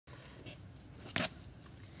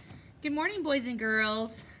Good morning, boys and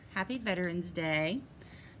girls. Happy Veterans Day.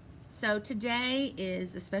 So today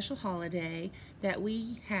is a special holiday that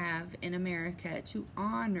we have in America to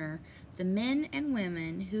honor the men and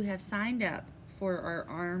women who have signed up for our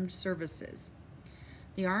armed services.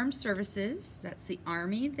 The armed services, that's the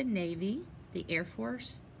Army, the Navy, the Air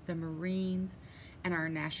Force, the Marines, and our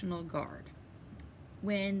National Guard.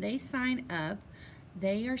 When they sign up,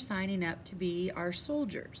 they are signing up to be our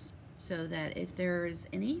soldiers, so that if there's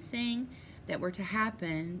anything that were to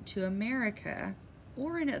happen to America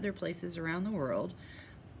or in other places around the world,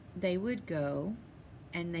 they would go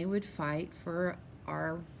and they would fight for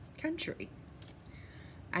our country.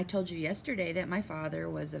 I told you yesterday that my father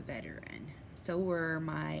was a veteran. So were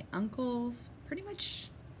my uncles. Pretty much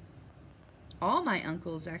all my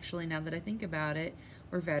uncles, actually, now that I think about it,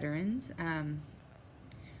 were veterans. My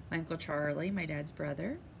Uncle Charlie, my dad's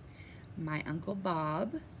brother, my Uncle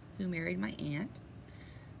Bob, who married my aunt,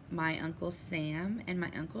 my Uncle Sam, and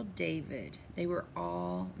my Uncle David. They were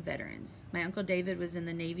all veterans. My Uncle David was in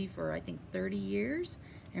the Navy for, I think, 30 years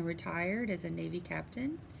and retired as a Navy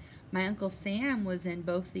captain. My Uncle Sam was in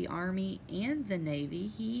both the Army and the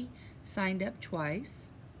Navy. He signed up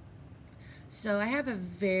twice. So I have a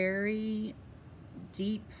very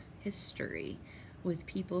deep history with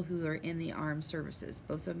people who are in the armed services.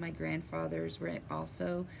 Both of my grandfathers were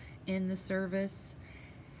also in the service.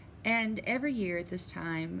 And every year at this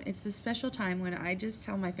time, it's a special time when I just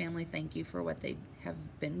tell my family thank you for what they have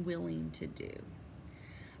been willing to do.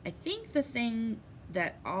 I think the thing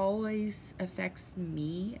that always affects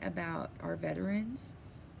me about our veterans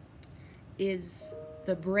is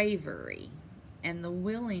the bravery and the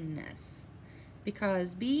willingness,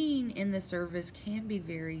 because being in the service can be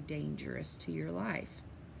very dangerous to your life.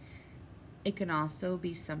 It can also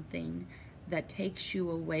be something that takes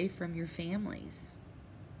you away from your families.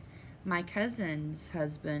 My cousin's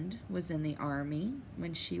husband was in the Army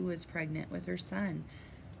when she was pregnant with her son.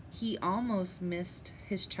 He almost missed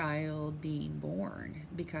his child being born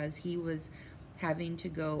because he was having to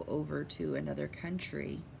go over to another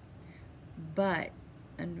country. But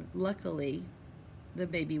luckily, the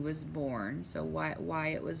baby was born. So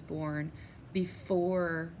Wyatt was born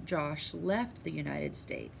before Josh left the United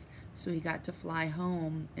States. So he got to fly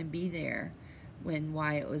home and be there when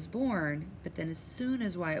Wyatt was born. But then as soon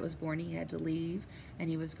as Wyatt was born, he had to leave, and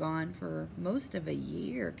he was gone for most of a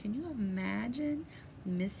year. Can you imagine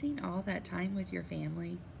missing all that time with your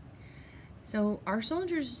family? So our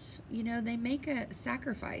soldiers, they make a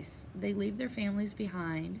sacrifice. They leave their families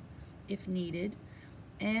behind if needed,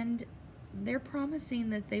 and they're promising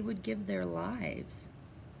that they would give their lives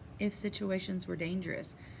if situations were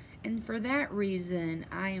dangerous. And for that reason,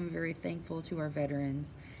 I am very thankful to our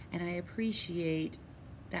veterans, and I appreciate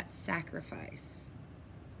that sacrifice,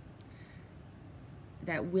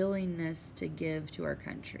 that willingness to give to our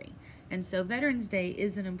country. And so Veterans Day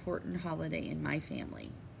is an important holiday in my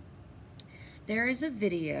family. There is a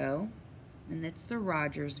video, and it's the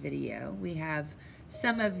Rogers video. We have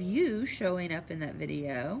some of you showing up in that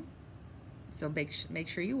video. So make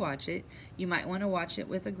sure you watch it. You might want to watch it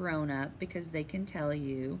with a grown-up because they can tell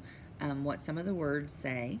you what some of the words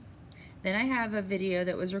say. Then I have a video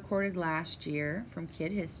that was recorded last year from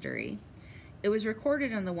Kid History. It was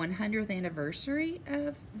recorded on the 100th anniversary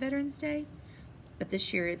of Veterans Day, but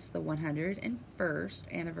this year it's the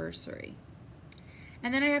 101st anniversary.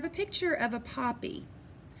 And then I have a picture of a poppy.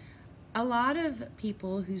 A lot of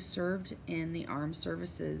people who served in the armed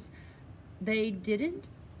services, they didn't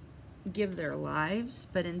give their lives,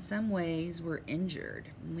 but in some ways were injured.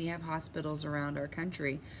 We have hospitals around our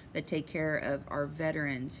country that take care of our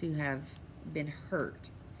veterans who have been hurt.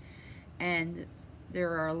 And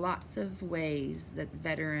there are lots of ways that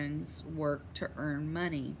veterans work to earn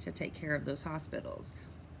money to take care of those hospitals.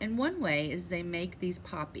 And one way is they make these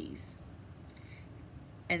poppies.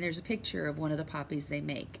 And there's a picture of one of the poppies they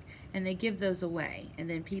make. And they give those away. And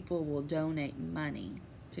then people will donate money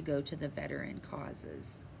to go to the veteran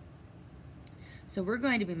causes. So we're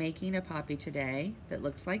going to be making a poppy today that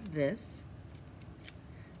looks like this.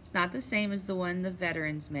 It's not the same as the one the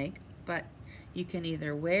veterans make, but you can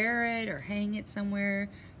either wear it or hang it somewhere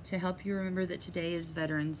to help you remember that today is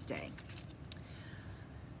Veterans Day.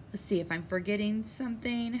 Let's see if I'm forgetting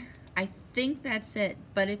something. I think that's it.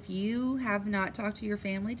 But if you have not talked to your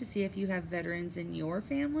family to see if you have veterans in your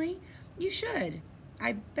family, you should.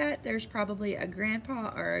 I bet there's probably a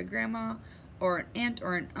grandpa or a grandma or an aunt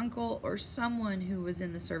or an uncle or someone who was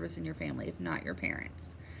in the service in your family, if not your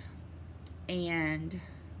parents. And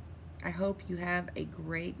I hope you have a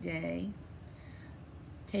great day.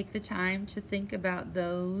 Take the time to think about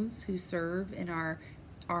those who serve in our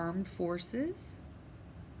armed forces.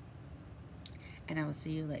 and I will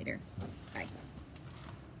see you later. Bye.